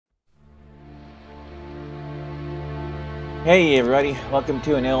Hey everybody, welcome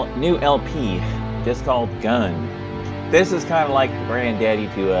to a new LP, just called Gun. This is kind of like the granddaddy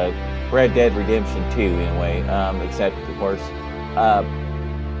to Red Dead Redemption 2 in a way, except of course,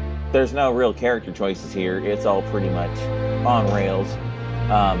 there's no real character choices here. It's all pretty much on rails,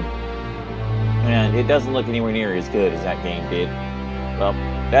 and it doesn't look anywhere near as good as that game did. Well,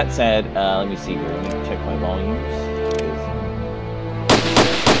 that said, let me see here, let me check my volumes.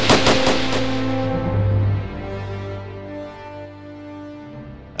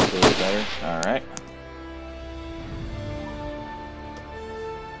 Better. All right.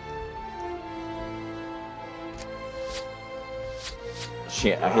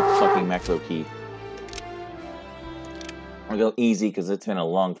 Shit, I hit the fucking macro key. I'll go easy because it's been a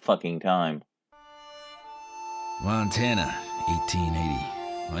long fucking time. Montana,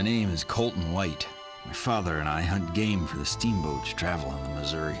 1880. My name is Colton White. My father and I hunt game for the steamboats traveling the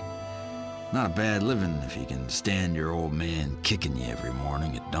Missouri. Not a bad living if you can stand your old man kicking you every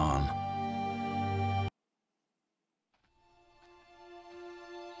morning at dawn.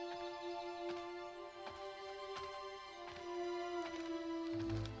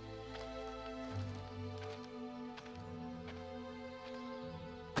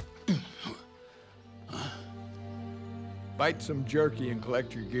 Bite some jerky and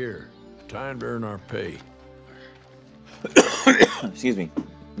collect your gear. Time to earn our pay. Excuse me.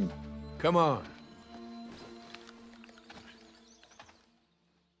 Come on.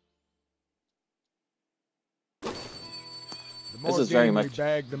 The more This is very game much we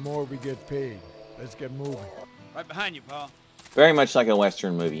bag, the more we get paid. Let's get moving. Right behind you, Paul. very much like a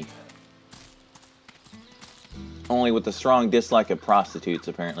Western movie. Only with a strong dislike of prostitutes,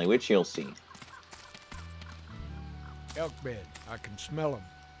 apparently, which you'll see. Elk bed. I can smell them.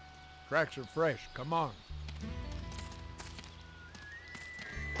 Tracks are fresh. Come on.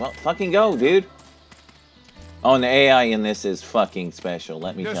 Well, fucking go, dude. Oh, and the AI in this is fucking special,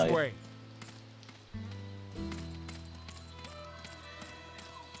 let me tell This you. way.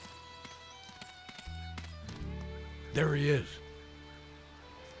 There he is.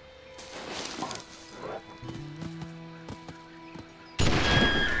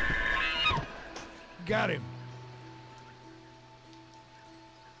 Got him.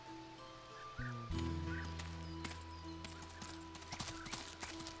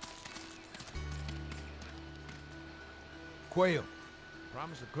 Quail.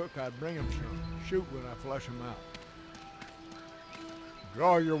 Promised the cook I'd bring him some. Shoot when I flush him out.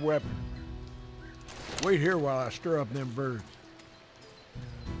 Draw your weapon. Wait here while I stir up them birds.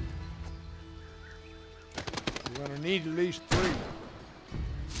 You're gonna need at least 3.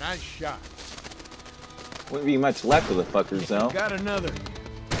 Nice shot. Wouldn't be much left of the fuckers, though. Got another.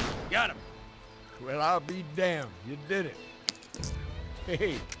 Got him. Well, I'll be damned. You did it.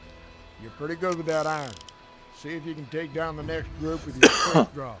 Hey, you're pretty good with that iron. See if you can take down the next group with your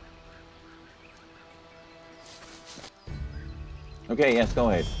quick draw. Okay, yes, go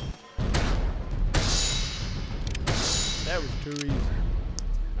ahead. That was too easy.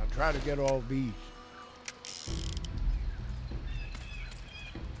 Now try to get all these.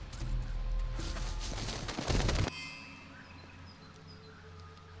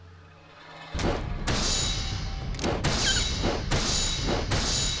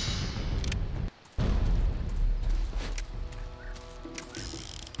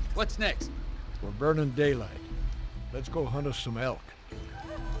 What's next? We're burning daylight. Let's go hunt us some elk.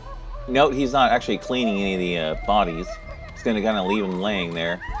 Note he's not actually cleaning any of the bodies. He's gonna kind of leave them laying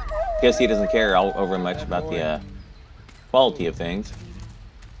there. Guess he doesn't care over much about the quality of things.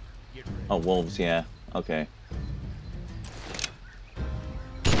 Oh, wolves, yeah. Okay.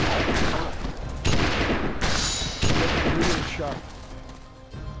 Really sharp.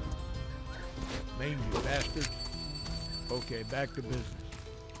 Mangy bastards. Okay, back to business.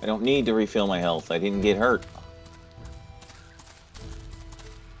 I don't need to refill my health. I didn't get hurt.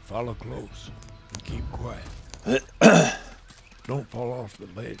 Follow close and keep quiet. Don't fall off the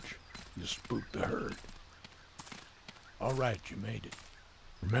ledge. You spook the herd. All right, you made it.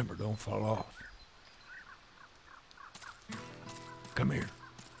 Remember, don't fall off. Come here.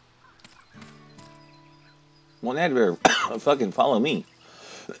 Well, that better fucking follow me.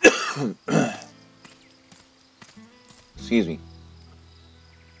 Excuse me.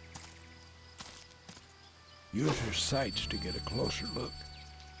 Use your sights to get a closer look.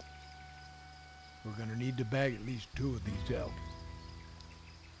 We're gonna need to bag at least 2 of these elk.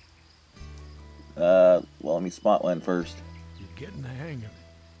 Well, let me spot one first. You're getting the hang of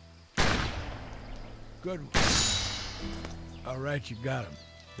it. Good one. All right, you got him.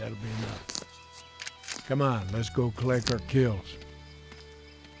 That'll be enough. Come on, let's go collect our kills.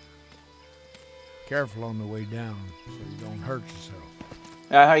 Careful on the way down so you don't hurt yourself.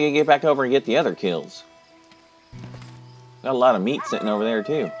 Now, how do you get back over and get the other kills? Got a lot of meat sitting over there,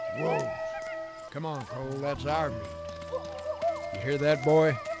 too. Whoa. Come on, Cole, that's our meat. You hear that,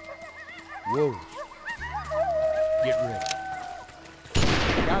 boy? Whoa. Get ready.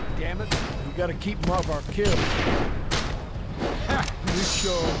 God damn it. We gotta keep them off our kills. Ha! You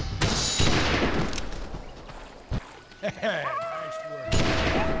show 'em. Nice work.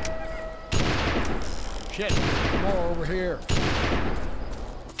 Shit, more over here.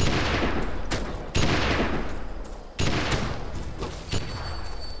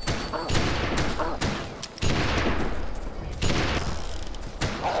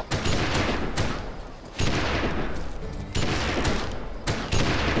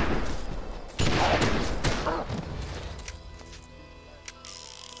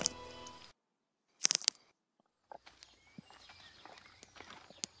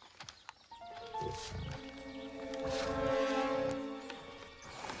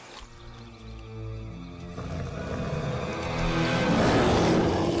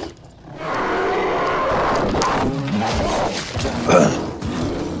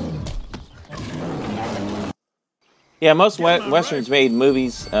 Yeah, most westerns made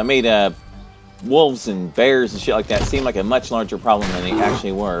movies, wolves and bears and shit like that seem like a much larger problem than they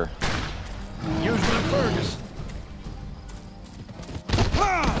actually were. Use my Ferguson.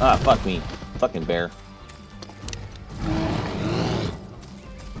 Ah, fuck me. Fucking bear.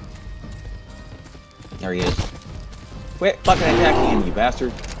 There he is. Quit fucking attacking him, you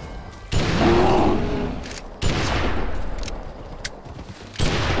bastard.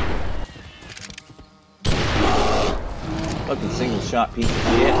 Fucking single shot piece of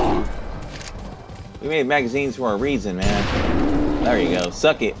shit. We made magazines for a reason, man. There you go.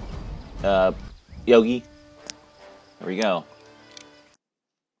 Suck it, Yogi. There we go.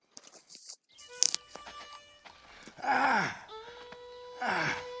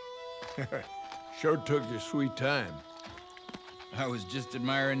 Sure took your sweet time. I was just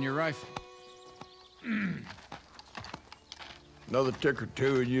admiring your rifle. Another tick or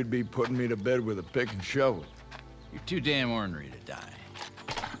two and you'd be putting me to bed with a pick and shovel. You're too damn ornery to die.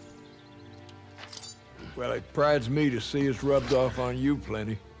 Well, it prides me to see it's rubbed off on you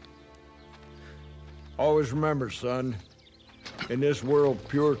plenty. Always remember, son, in this world,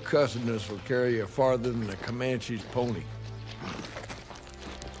 pure cussedness will carry you farther than a Comanche's pony.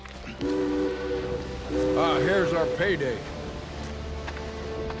 Ah, here's our payday.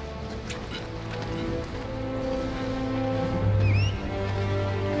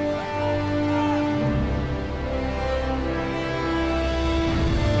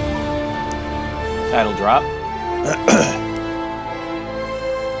 Title drop.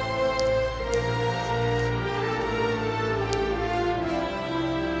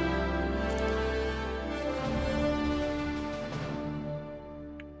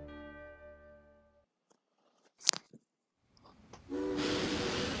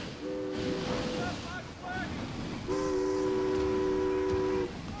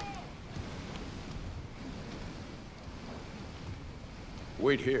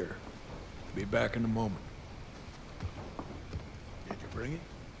 Wait here. Be back in a moment. Did you bring it?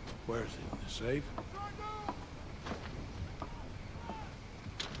 Where is it? In the safe?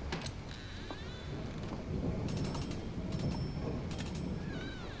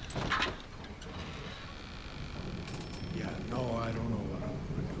 Yeah, no, I don't know what I'm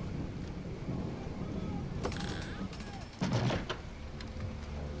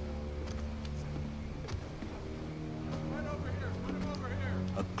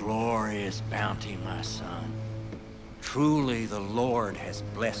A glorious bounty, my son. Truly the Lord has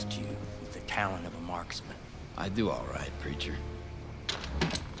blessed you with the talent of a marksman. I do all right, preacher.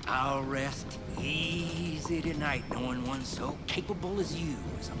 I'll rest easy tonight knowing one so capable as you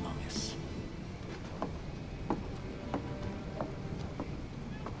is among us.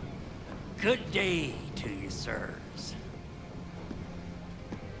 A good day to you, sirs.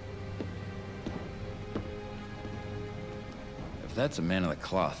 If that's a man of the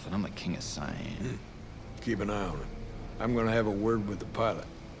cloth, then I'm the king of Siam. Keep an eye on it. I'm gonna have a word with the pilot.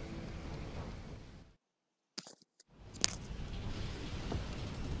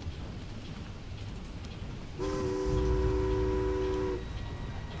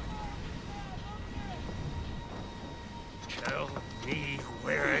 Tell me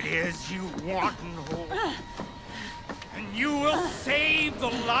where it is you want and hold, and you will save the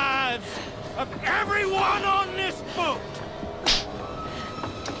lives of everyone on this boat.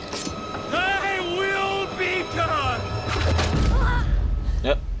 Thy will be done.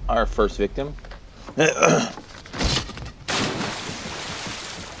 Yep, our first victim.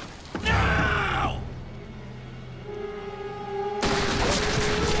 Now!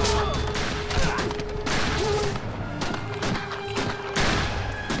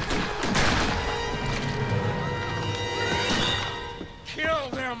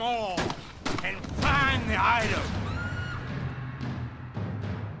 them all and find the item.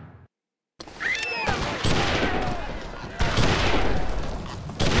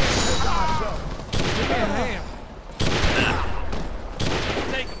 Give me a hand.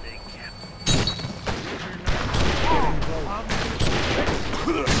 Take them, big Cap.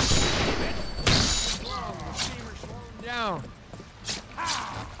 Down.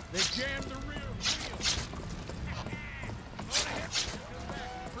 They jammed the rear wheel.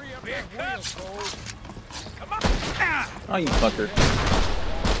 Free up that wheel, Cole. Come on. Oh, you fucker.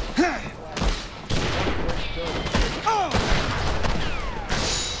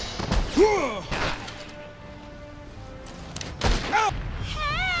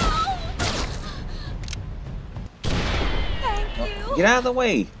 Thank you. Get out of the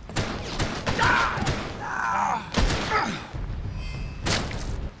way.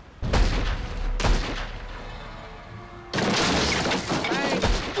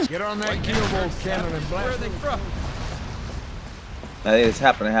 Get on that keelboat cannon and blast. Where are they from? Now, they just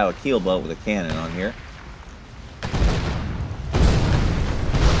happen to have a keelboat with a cannon on here.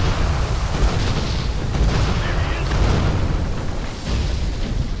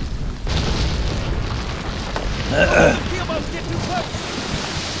 Keelboats get too close.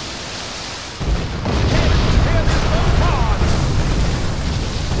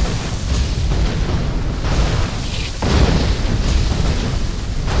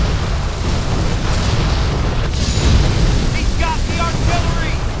 He's got the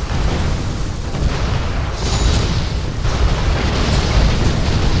artillery.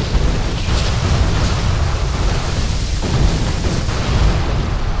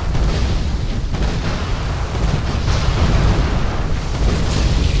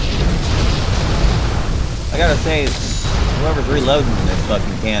 I gotta say, whoever's reloading this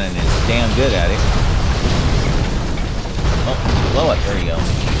fucking cannon is damn good at it. Oh, blow up. There you go.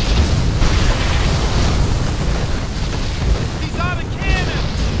 He's on a cannon.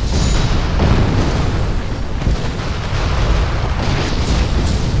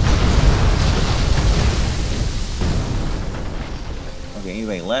 Okay,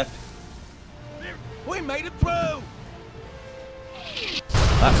 anybody left? We made it through.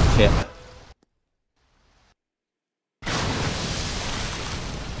 Ah, shit.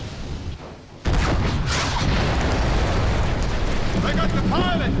 I got the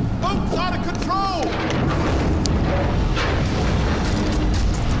pilot. Boat's out of control.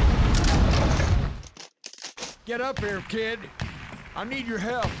 Get up here, kid. I need your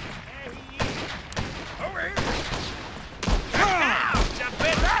help. Over here. Jump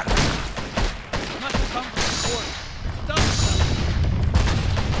in. Must have come from the port.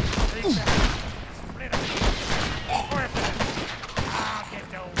 Split up. I'll get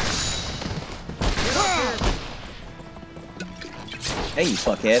those. Hey, you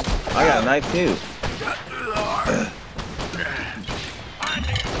fuckhead. I got a knife too.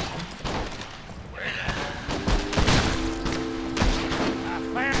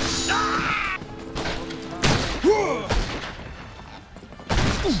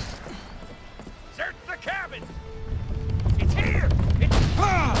 Search the cabin. It's here. It's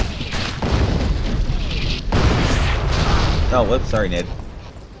Oh, whoops. Sorry, Ned.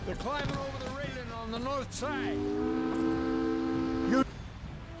 They're climbing over the railing on the north side.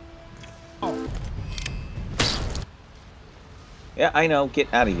 Yeah, I know.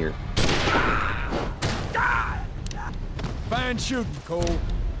 Get out of here. Fine shooting, Cole.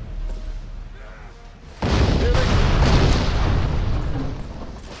 Here they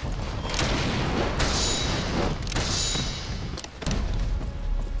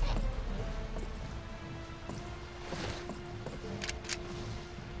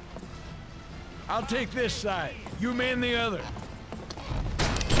I'll take this side. You man the other.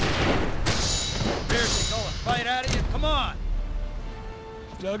 Seriously, call a fight out of you? Come on!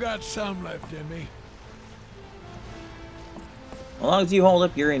 Still got some left in me. As long as you hold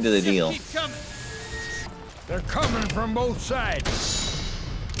up your end of the deal. Keep coming! They're coming from both sides.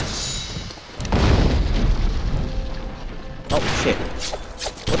 Oh, shit.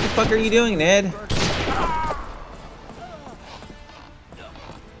 What the fuck are you doing, Ned?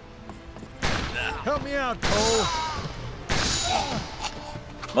 Help me out, Cole.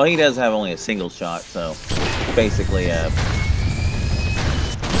 Well, he does have only a single shot, so basically, kind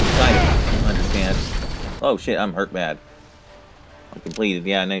of understand. Oh shit, I'm hurt bad. I'm completed.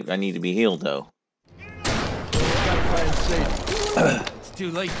 Yeah, I need to be healed though. Gotta find Sadie. It's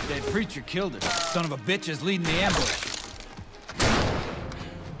too late. That preacher killed her. Son of a bitch is leading the ambush.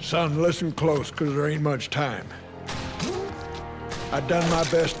 Son, listen close, because there ain't much time. I've done my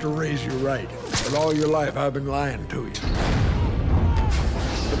best to raise you right, but all your life I've been lying to you.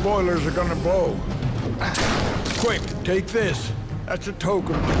 The spoilers are gonna blow. Quick, take this. That's a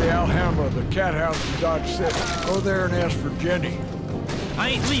token to the Alhambra, the cat house in Dodge City. Go there and ask for Jenny. I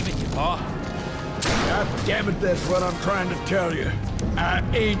ain't leaving you, Pa. God damn it, that's what I'm trying to tell you. I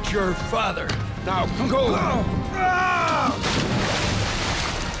ain't your father. Now go.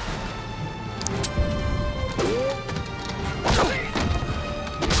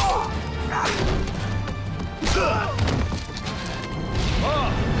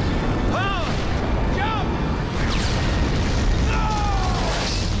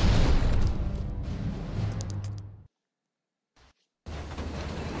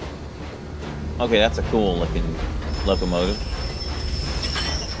 Okay, that's a cool looking locomotive.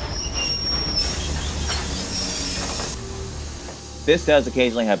 This does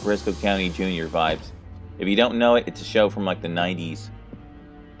occasionally have Briscoe County Jr. vibes. If you don't know it, it's a show from like the 90s.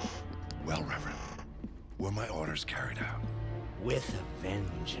 Well, Reverend, were my orders carried out? With a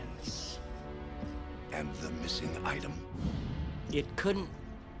vengeance. And the missing item? It couldn't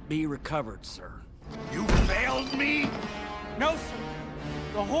be recovered, sir. You failed me? No, sir.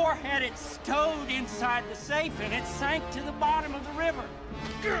 The whore had it stowed inside the safe and it sank to the bottom of the river.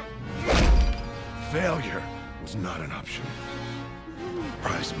 Failure was not an option.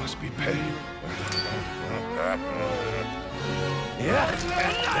 Price must be paid.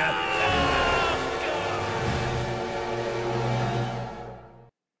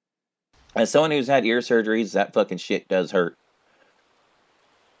 As someone who's had ear surgeries, that fucking shit does hurt.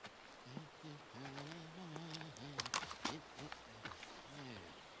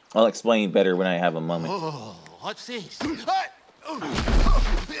 I'll explain better when I have a moment. Oh, what's this? Give me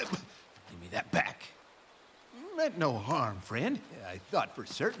that back. Meant no harm, friend. I thought for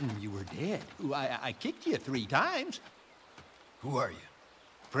certain you were dead. I kicked you 3 times. Who are you?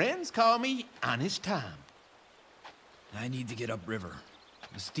 Friends call me Honest Tom. I need to get upriver.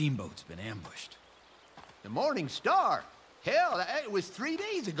 The steamboat's been ambushed. The Morning Star? Hell, it was 3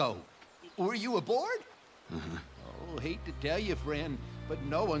 days ago. Were you aboard? Oh, hate to tell you, friend, but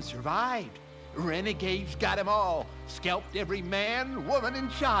no one survived. Renegades got them all. Scalped every man, woman,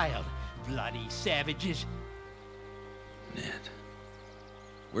 and child. Bloody savages. Ned.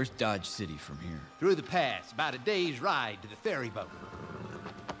 Where's Dodge City from here? Through the pass, about a day's ride to the ferry boat.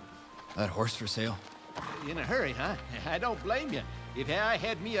 That horse for sale? In a hurry, huh? I don't blame you. If I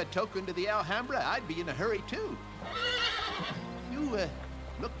had me a token to the Alhambra, I'd be in a hurry, too. You,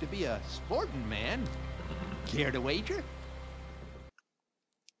 look to be a sporting man. Care to wager?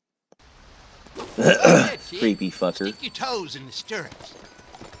 Creepy fucker. Stick your toes in the stirrups.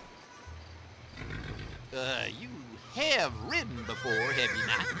 You have ridden before, have you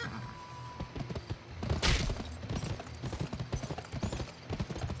not?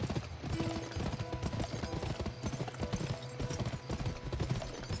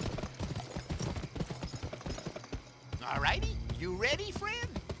 Alrighty, you ready, friend?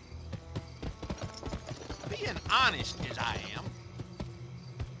 Being honest as I am,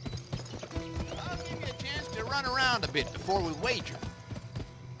 I'll give you a chance to run around a bit before we wager.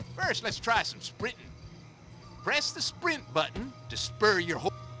 First, let's try some sprinting. Press the sprint button to spur your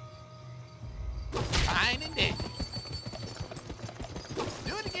horse. Fine and dandy.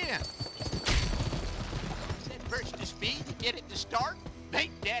 Do it again. Set burst to speed to get it to start.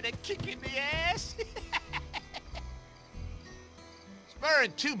 Ain't that a kick in the ass?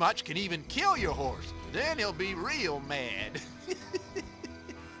 Spurring too much can even kill your horse. Then he'll be real mad.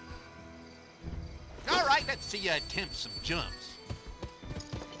 All right, let's see you attempt some jumps.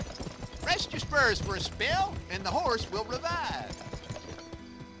 Rest your spurs for a spell, and the horse will revive.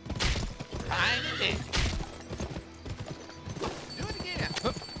 Fine and dandy. Do it again.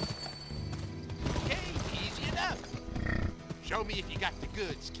 Okay, easy enough. Show me if you got the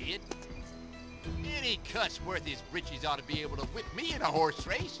goods, kid. Any cuss worth his britches ought to be able to whip me in a horse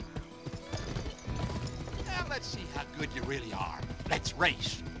race. Now let's see how good you really are. Let's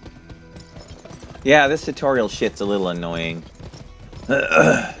race. Yeah, this tutorial shit's a little annoying.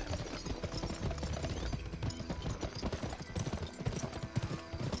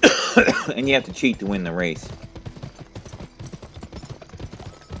 And you have to cheat to win the race.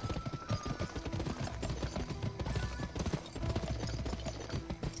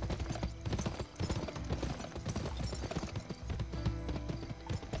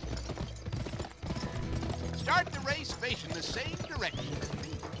 Start the race facing the same direction.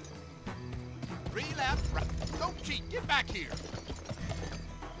 3 laps right. Don't cheat. Get back here.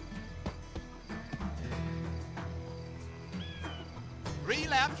 Three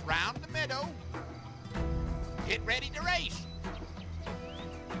laps round the meadow. Get ready to race.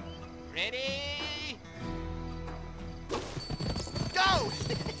 Ready? Go!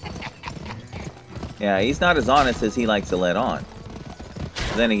 Yeah, he's not as honest as he likes to let on.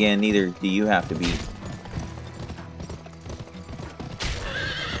 Then again, neither do you have to be.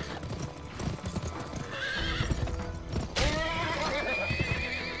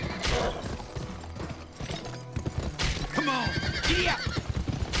 Come on, giddy up!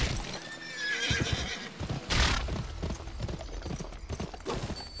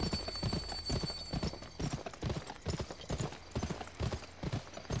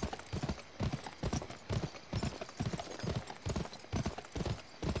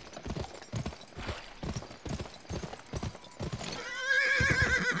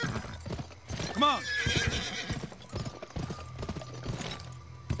 Come on!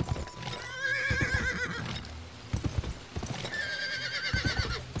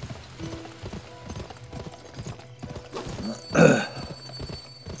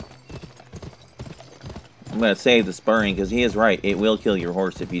 I'm going to save the spurring because he is right. It will kill your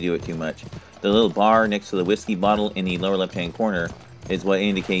horse if you do it too much. The little bar next to the whiskey bottle in the lower left-hand corner is what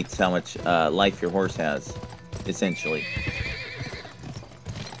indicates how much life your horse has, essentially.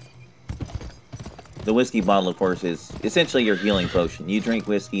 The whiskey bottle, of course, is essentially your healing potion. You drink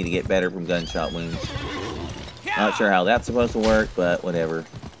whiskey to get better from gunshot wounds. Not sure how that's supposed to work, but whatever.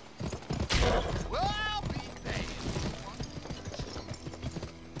 Well, I'll be damned.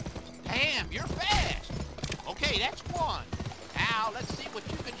 Damn, you're fast. Okay, that's one. Now, let's see what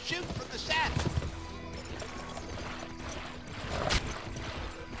you can shoot from the saddle.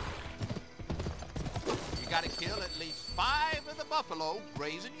 You gotta kill at least 5 of the buffalo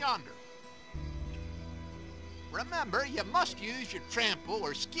grazing yonder. Remember, you must use your trample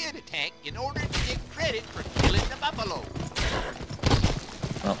or skid attack in order to get credit for killing the buffalo.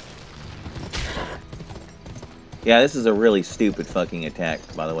 Well. Yeah, this is a really stupid fucking attack,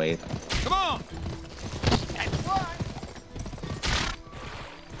 by the way. Come on! That's one.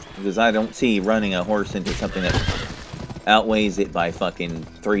 Because I don't see running a horse into something that outweighs it by fucking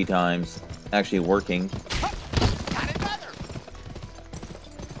 3 times actually working. Got another.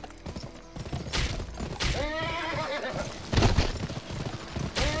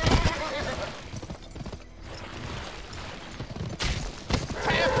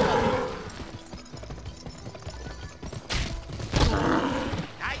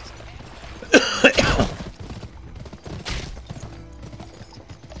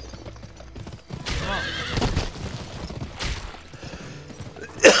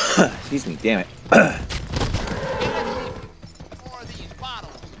 Excuse me, damn it. More of these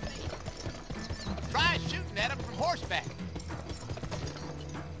bottles. Try shooting at them from horseback.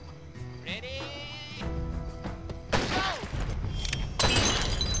 Ready? Go!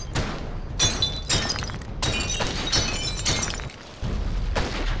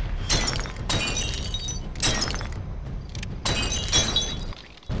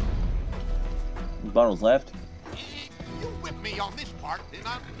 Bottles left. If you whip me on this part, then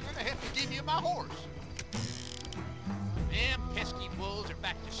I'm gonna have to give you my horse. Them pesky wolves are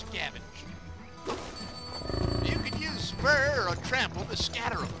back to scavenge. You can use spur or trample to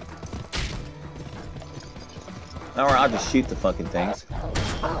scatter them. Or I'll just shoot the fucking things.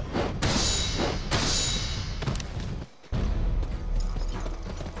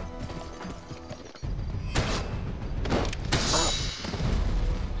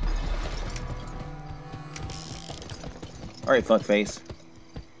 Alright, fuckface.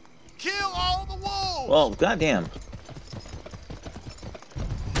 Kill all the wolves! Well, goddamn.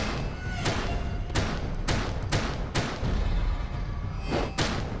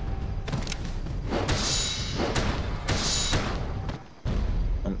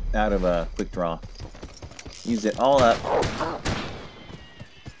 I'm out of a quick draw. Use it all up.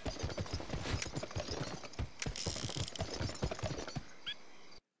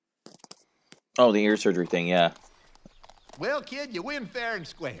 Oh, the ear surgery thing, yeah. Well, kid, you win fair and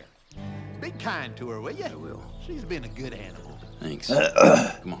square. Be kind to her, will you? I will. She's been a good animal. Thanks.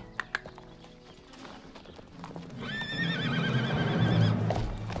 Come on.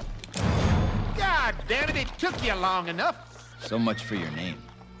 God damn it, it took you long enough. So much for your name.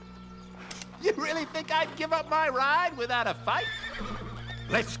 You really think I'd give up my ride without a fight?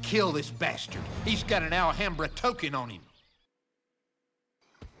 Let's kill this bastard. He's got an Alhambra token on him.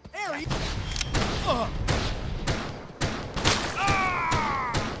 There he...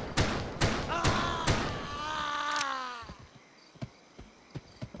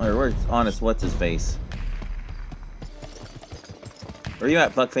 Alright, where's honest what's his face? Where you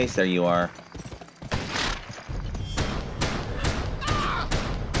at, fuckface? There you are.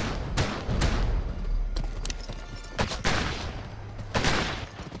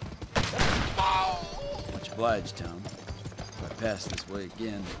 Much obliged, Tom. If I pass this way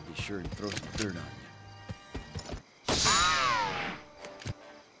again, be sure and throw some dirt on you.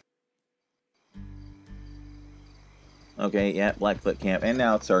 Okay, yeah, Blackfoot Camp. And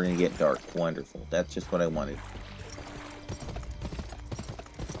now it's starting to get dark. Wonderful. That's just what I wanted.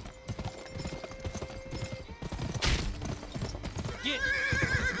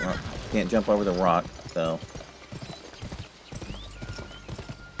 Well, can't jump over the rock, so...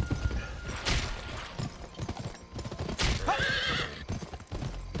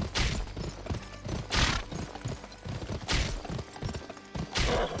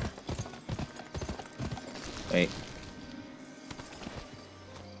 Wait.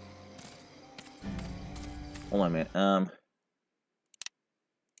 Hold on a minute.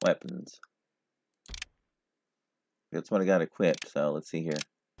 Weapons. That's what I got equipped, so let's see here.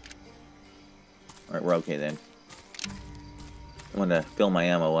 Alright, we're okay then. I want to fill my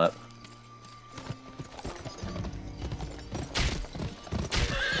ammo up.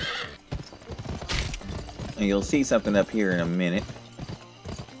 And you'll see something up here in a minute.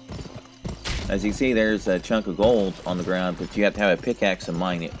 As you see, there's a chunk of gold on the ground, but you have to have a pickaxe to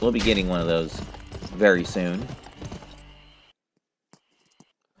mine it. We'll be getting one of those very soon.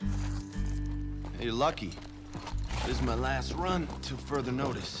 You're lucky. This is my last run till further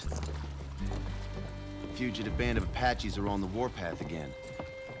notice. The fugitive band of Apaches are on the warpath again.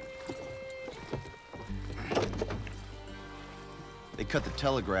 They cut the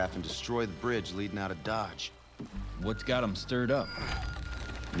telegraph and destroy the bridge leading out of Dodge. What's got them stirred up?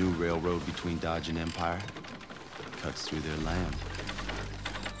 New railroad between Dodge and Empire. Cuts through their land.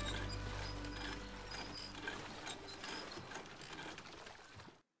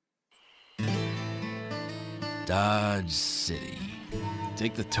 Dodge City.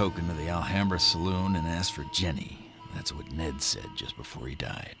 Take the token to the Alhambra Saloon and ask for Jenny. That's what Ned said just before he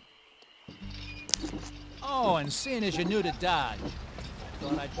died. Oh, and seeing as you're new to Dodge, I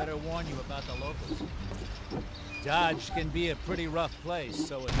thought I'd better warn you about the locals. Dodge can be a pretty rough place,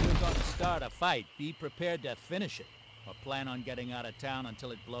 so if you're going to start a fight, be prepared to finish it, or plan on getting out of town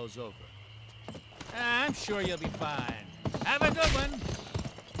until it blows over. I'm sure you'll be fine. Have a good one!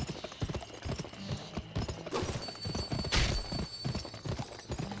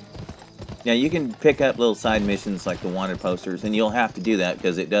 Yeah, you can pick up little side missions like the wanted posters, and you'll have to do that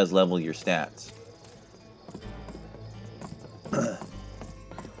because it does level your stats.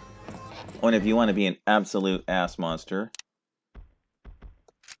 And if you want to be an absolute ass monster,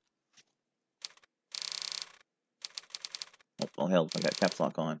 oh hell, I got caps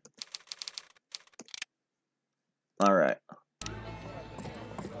lock on. Alright.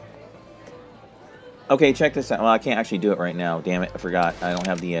 Okay, check this out. Well, I can't actually do it right now. Damn it, I forgot. I don't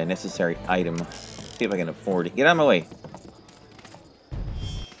have the necessary item. See if I can afford it. Get out of my way.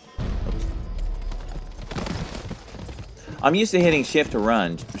 Oops. I'm used to hitting shift to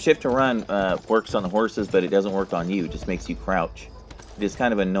run. Shift to run works on the horses, but it doesn't work on you. It just makes you crouch. It is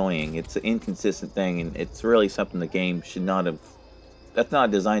kind of annoying. It's an inconsistent thing, and it's really something the game should not have... That's not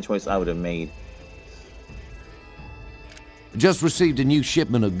a design choice I would have made. Just received a new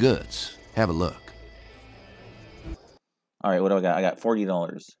shipment of goods. Have a look. Alright, what do I got? I got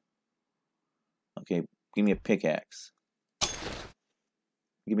 $40. Okay, give me a pickaxe.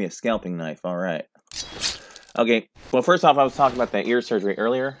 Give me a scalping knife, alright. Okay, well first off, I was talking about that ear surgery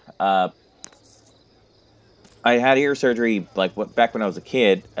earlier. I had ear surgery like back when I was a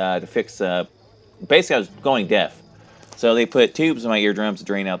kid to fix... basically, I was going deaf. So they put tubes in my eardrums to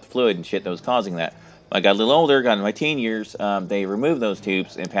drain out the fluid and shit that was causing that. When I got a little older, got into my teen years, they removed those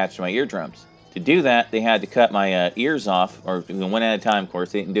tubes and patched my eardrums. To do that, they had to cut my ears off, or one at a time, of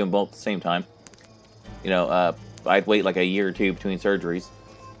course. They didn't do them both at the same time. You know, I'd wait like a year or two between surgeries.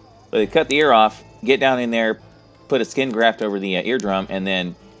 But they cut the ear off, get down in there, put a skin graft over the eardrum, and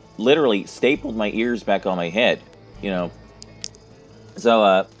then literally stapled my ears back on my head. You know.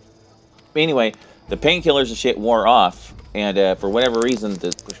 So, anyway, the painkillers and shit wore off. And for whatever reason,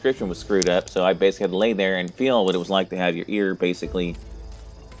 the prescription was screwed up. So I basically had to lay there and feel what it was like to have your ear basically...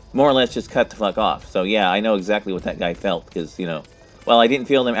 more or less just cut the fuck off. So yeah, I know exactly what that guy felt, because, you know, while I didn't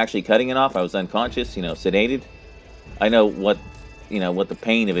feel them actually cutting it off, I was unconscious, you know, sedated. I know what, you know, what the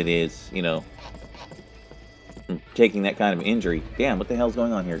pain of it is, you know, taking that kind of injury. Damn, what the hell's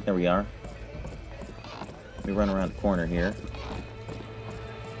going on here? There we are. Let me run around the corner here.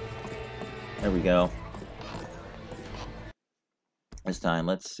 There we go. This time,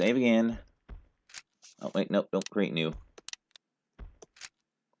 let's save again. Oh, wait, nope, don't create new.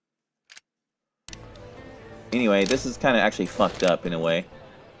 Anyway, this is kind of actually fucked up in a way.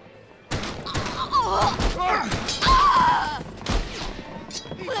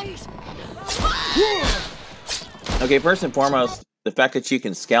 Okay, first and foremost, the fact that you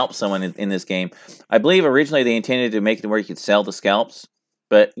can scalp someone in this game. I believe originally they intended to make it where you could sell the scalps,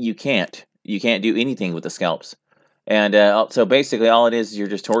 but you can't. You can't do anything with the scalps. And so basically all it is you're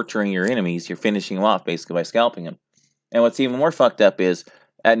just torturing your enemies. You're finishing them off basically by scalping them. And what's even more fucked up is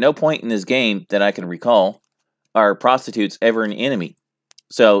at no point in this game that I can recall are prostitutes ever an enemy.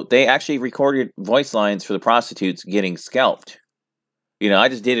 So they actually recorded voice lines for the prostitutes getting scalped. You know, I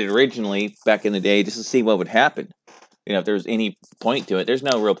just did it originally back in the day just to see what would happen. You know, if there's any point to it. There's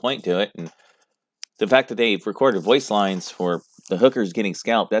no real point to it. And the fact that they've recorded voice lines for the hookers getting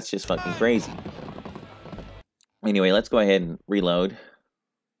scalped, that's just fucking crazy. Anyway, let's go ahead and reload.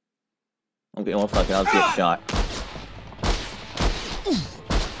 Okay, well, fuck it, I'll get shot.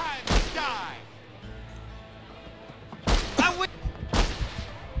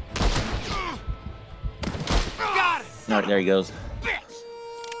 Alright, there he goes.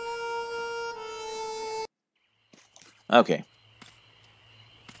 Okay.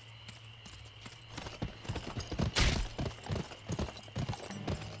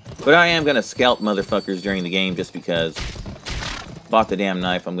 But I am gonna scalp motherfuckers during the game just because. Bought the damn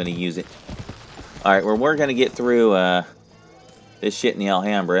knife, I'm gonna use it. Alright, well, we're gonna get through this shit in the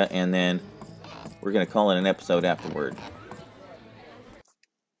Alhambra, and then we're gonna call it an episode afterward.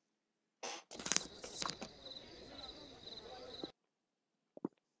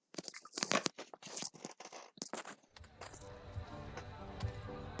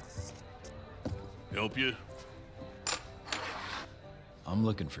 Help you? I'm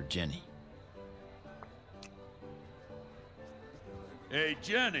looking for Jenny. Hey,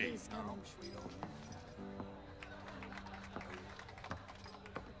 Jenny!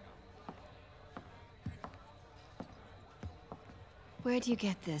 Where'd you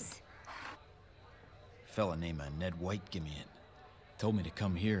get this? A fella named Ned White give me it. Told me to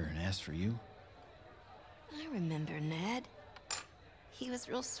come here and ask for you. I remember Ned. He was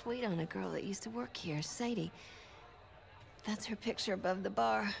real sweet on a girl that used to work here, Sadie. That's her picture above the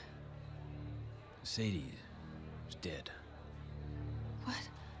bar. Sadie is dead. What?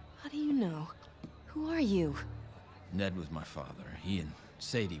 How do you know? Who are you? Ned was my father. He and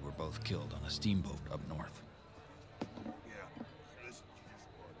Sadie were both killed on a steamboat up north.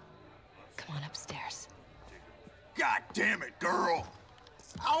 Come on upstairs. God damn it, girl!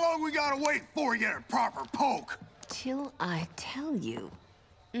 How long we gotta wait before we get a proper poke? Till I tell you.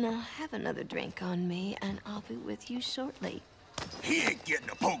 Now have another drink on me, and I'll be with you shortly. He ain't getting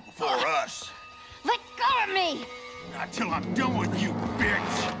a poke before us. Let go of me! Not till I'm done with you,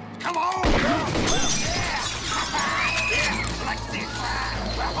 bitch! Come on! Yeah! Like this ride!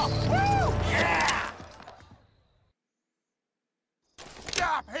 Woo! Yeah!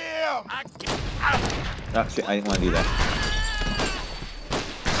 Stop him! Oh shit, I didn't want to do that.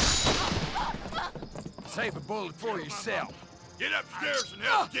 Save a bullet for yourself. Get upstairs and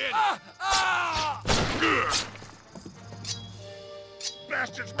help Jenny.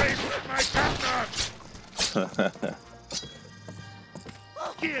 Bastards raised with my top notch.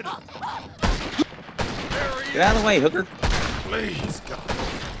 Get him. Get out of the way, hooker. Please, God.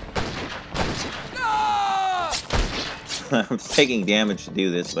 I'm taking damage to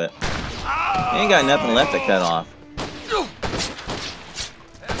do this, but I ain't got nothing left to cut off.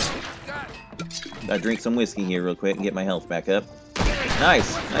 Gotta drink some whiskey here real quick and get my health back up.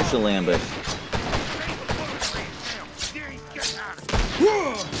 Nice. Nice little ambush.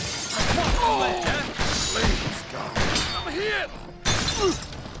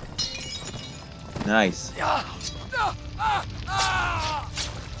 Nice.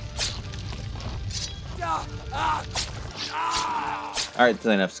 Alright, that's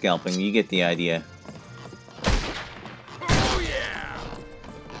enough scalping. You get the idea. Oh, yeah!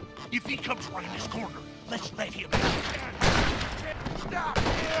 If he comes right in this corner, let's let him out. Stop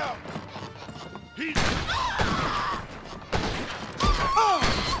him! He's...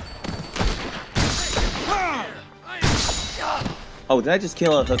 Oh, did I just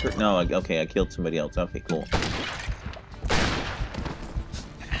kill a hooker? No, okay, I killed somebody else. Okay, cool.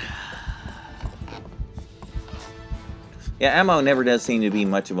 Yeah, ammo never does seem to be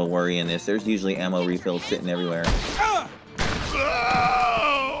much of a worry in this. There's usually ammo refills sitting everywhere.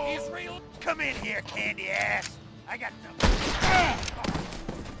 Israel, come in here, candy ass. I got the...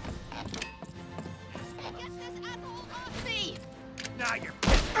 Now you're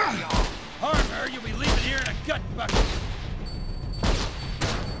pissing me off. Armor, you'll be leaving here in a gut bucket.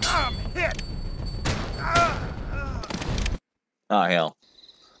 I'm hit. Oh, hell.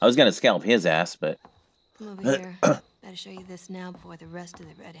 I was gonna scalp his ass, but... Come over here. Better show you this now before the rest of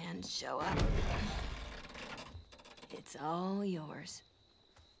the Red Hands show up. It's all yours.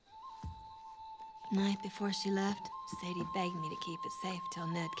 Night before she left, Sadie begged me to keep it safe till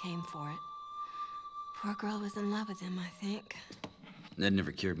Ned came for it. Poor girl was in love with him, I think. Ned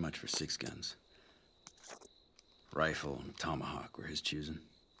never cared much for six guns. Rifle and tomahawk were his choosing.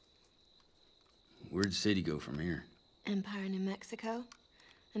 Where'd Sadie go from here? Empire, New Mexico.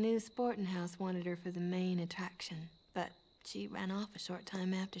 A new sporting house wanted her for the main attraction, but she ran off a short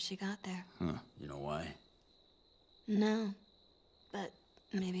time after she got there. Huh. You know why? No, but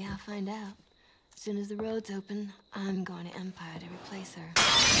maybe I'll find out. As soon as the roads open, I'm going to Empire to replace her.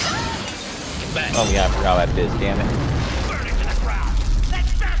 Oh yeah, I forgot about this, damn it. Burning to the ground! That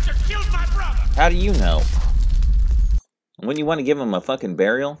bastard killed my brother! How do you know? Wouldn't you want to give him a fucking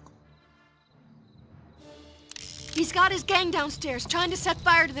burial? He's got his gang downstairs, trying to set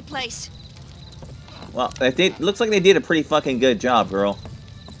fire to the place. Well, looks like they did a pretty fucking good job, girl.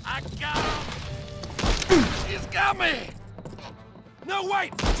 I got him! He's got me! No,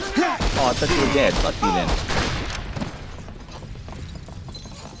 wait! Turn it off! Oh, I thought you were dead. Fuck you then.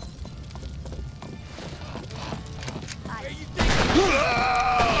 Where you think?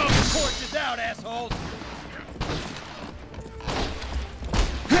 Torch is out, assholes!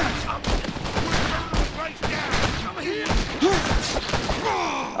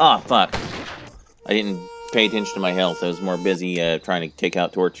 Oh, fuck. I didn't pay attention to my health. I was more busy trying to take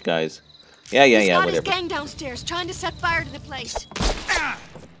out torch guys. Yeah, He's got whatever. his gang downstairs, trying to set fire to the place. Ah!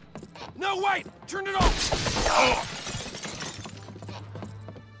 No, wait! Turn it off! Oh.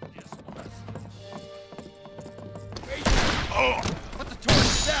 Oh. Put the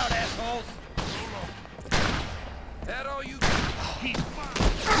torches out, assholes! That all you... He's fine!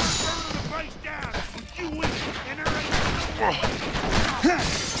 Burn the place down! With you with it, and there ain't no...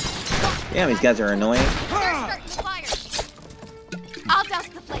 Damn, these guys are annoying. They're starting the fire. I'll douse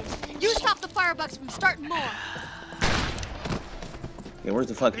the place. You stop the firebugs from starting more. Yeah, where's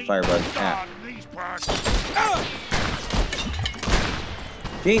the fucking firebug at?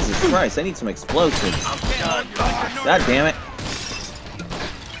 Jesus Christ, I need some explosives. God damn it.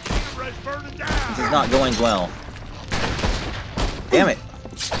 This is not going well. Damn it.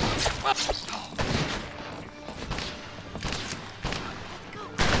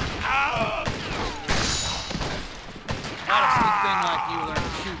 Not a sweet thing like you learn to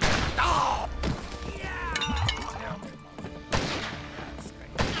shoot.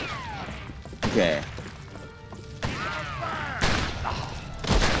 Okay.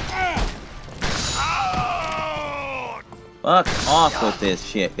 Fuck off with this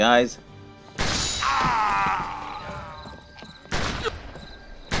shit, guys.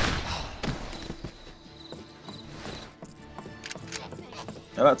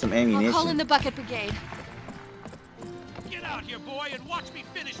 How about some ammunition? I'll call in the bucket brigade. Get out here, boy, and watch me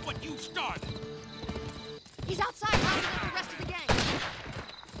finish what you started! He's outside rounding up the rest of the gang.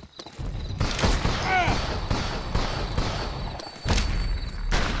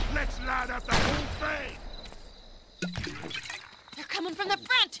 Let's light up the whole thing! They're coming from the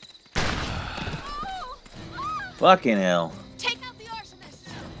front! Fucking hell. Take out the arsonists!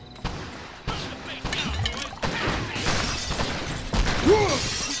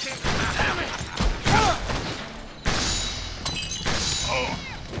 Damn it!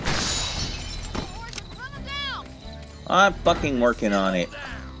 I'm fucking working on it.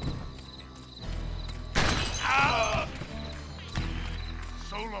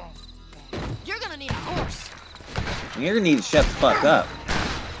 So long. You're gonna need a horse. You're gonna need to shut the fuck up.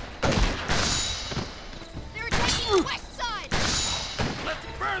 They're attacking the west side! Let's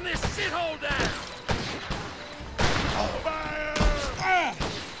burn this shithole down! Fire!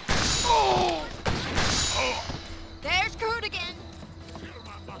 Oh! There's Groot again.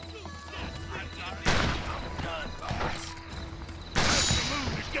 The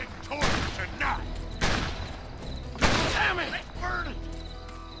moon is getting tortured tonight. Damn it! Burn it!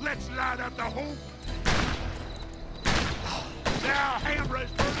 Let's light up the whole... Now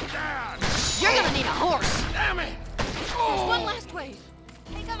Hambra's burning down! You're gonna need a horse. Damn it! There's one last wave.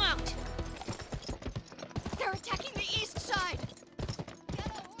 Take them out. They're attacking the east side.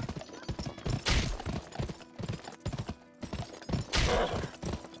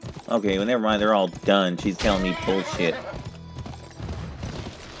 Okay, well, never mind. They're all done. She's telling me bullshit.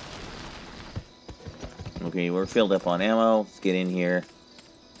 Okay, we're filled up on ammo. Let's get in here.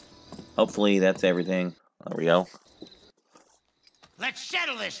 Hopefully, that's everything. There we go. Let's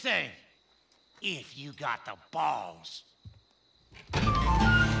settle this thing! If you got the balls.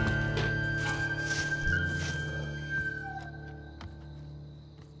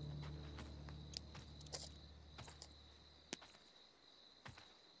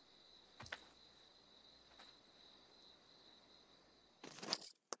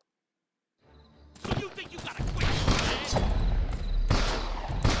 So you think you got a quick man?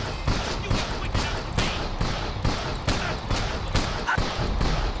 You ain't quick enough for me!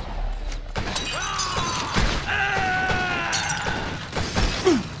 Ah!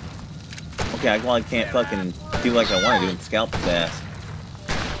 Okay, well, I can't fucking do like I want to do and scalp his ass.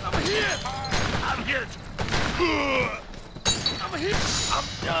 I'm hit! I'm hit! I'm hit! I'm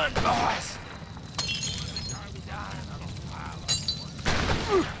done, boss!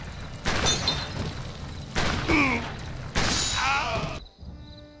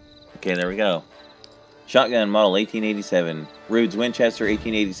 Okay, there we go. Shotgun model 1887. Rude's Winchester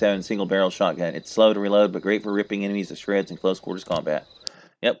 1887 single barrel shotgun. It's slow to reload, but great for ripping enemies to shreds in close quarters combat.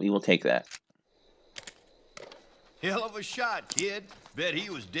 Yep, we will take that. Hell of a shot, kid. Bet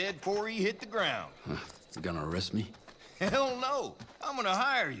he was dead before he hit the ground. Huh. You gonna arrest me? Hell no. I'm gonna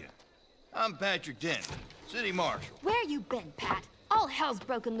hire you. I'm Patrick Denton, city marshal. Where you been, Pat? All hell's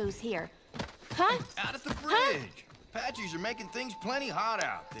broken loose here. Huh? Out at the bridge. Apaches are making things plenty hot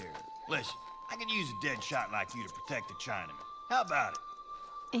out there. Listen, I could use a dead shot like you to protect the Chinaman. How about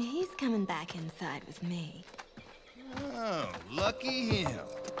it? He's coming back inside with me. Oh, lucky him.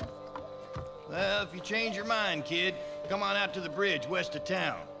 Well, if you change your mind, kid, come on out to the bridge west of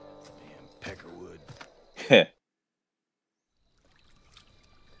town. Damn Peckerwood.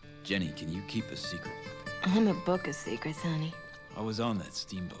 Jenny, can you keep a secret? I'm a book of secrets, honey. I was on that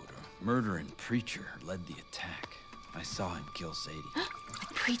steamboat. A murdering preacher led the attack. I saw him kill Sadie.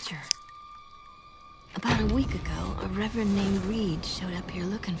 A preacher? About a week ago, a reverend named Reed showed up here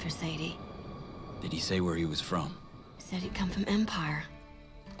looking for Sadie. Did he say where he was from? Said he'd come from Empire.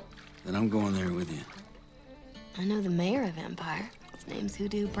 Then I'm going there with you. I know the mayor of Empire. His name's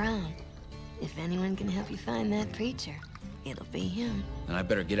Hoodoo Brown. If anyone can help you find that preacher, it'll be him. Then I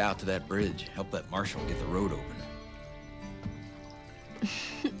better get out to that bridge. Help that marshal get the road open.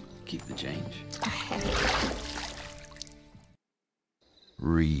 Keep the change.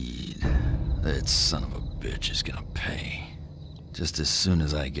 Reed. That son of a bitch is gonna pay. Just as soon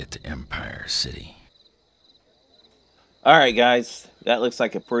as I get to Empire City. Alright, guys. That looks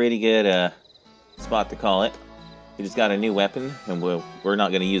like a pretty good spot to call it. We just got a new weapon, and we're not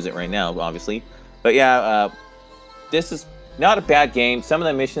going to use it right now, obviously. But yeah, this is not a bad game. Some of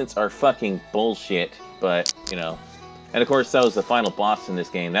the missions are fucking bullshit, but, you know. And of course, so is the final boss in this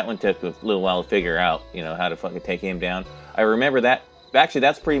game. That one took a little while to figure out, you know, how to fucking take him down. I remember that. Actually,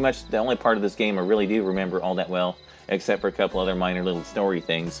 that's pretty much the only part of this game I really do remember all that well, except for a couple other minor little story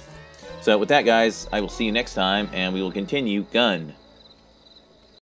things. So with that, guys, I will see you next time, and we will continue Gun.